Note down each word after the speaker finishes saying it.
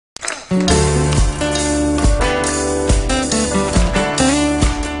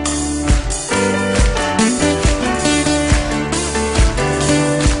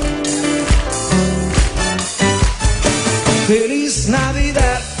Feliz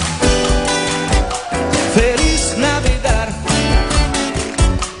Navidad, feliz Navidad,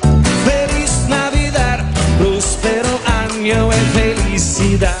 feliz Navidad, próspero año de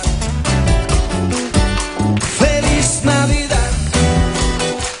felicidad. Feliz Navidad,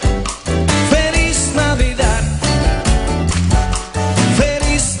 feliz Navidad,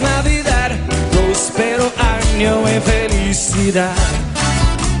 feliz Navidad, próspero año de felicidad.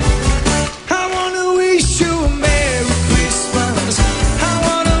 I wanna wish you a Merry Christmas. I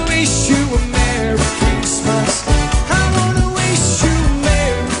wanna wish you a Merry Christmas. I wanna wish you a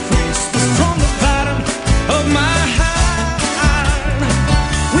Merry Christmas from the bottom of my heart.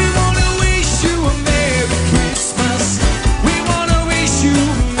 We wanna wish you a Merry Christmas. We wanna wish you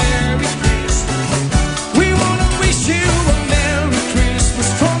a Merry Christmas. We wanna wish you a Merry Christmas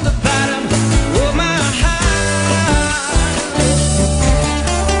from the bottom of my heart.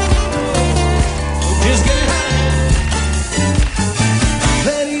 Just get high.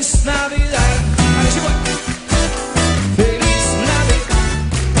 Feliz Navidad. A ver si voy. Feliz Navidad.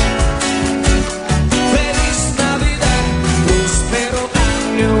 Feliz Navidad. Próspero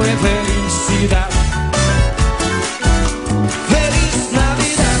año de felicidad. Feliz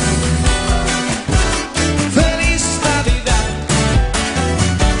Navidad. Feliz Navidad.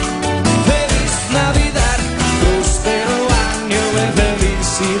 Feliz Navidad. Próspero año de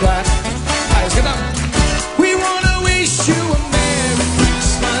felicidad. Ahí es que estamos. We wanna wish you a Merry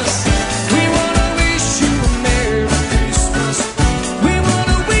Christmas. We wanna wish you a Merry Christmas. We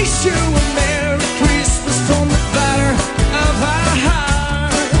wanna wish you a Merry Christmas from the bottom of our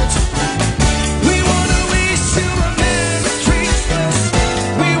heart. We wanna wish you a Merry Christmas.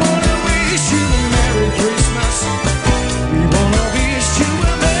 We wanna wish you a Merry Christmas. We wanna wish you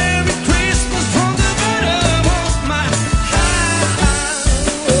a Merry Christmas from the bottom of my heart.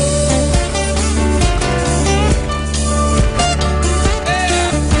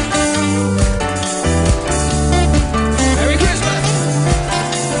 Merry Christmas.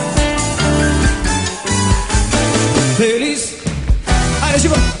 Feliz. Ahora sí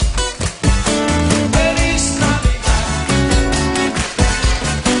va. Feliz Navidad.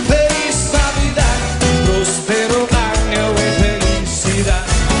 Feliz Navidad. Próspero año de felicidad.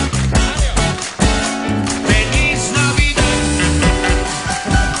 Feliz Navidad.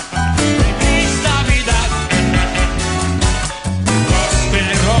 Feliz Navidad.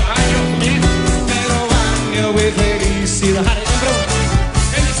 Próspero año de felicidad.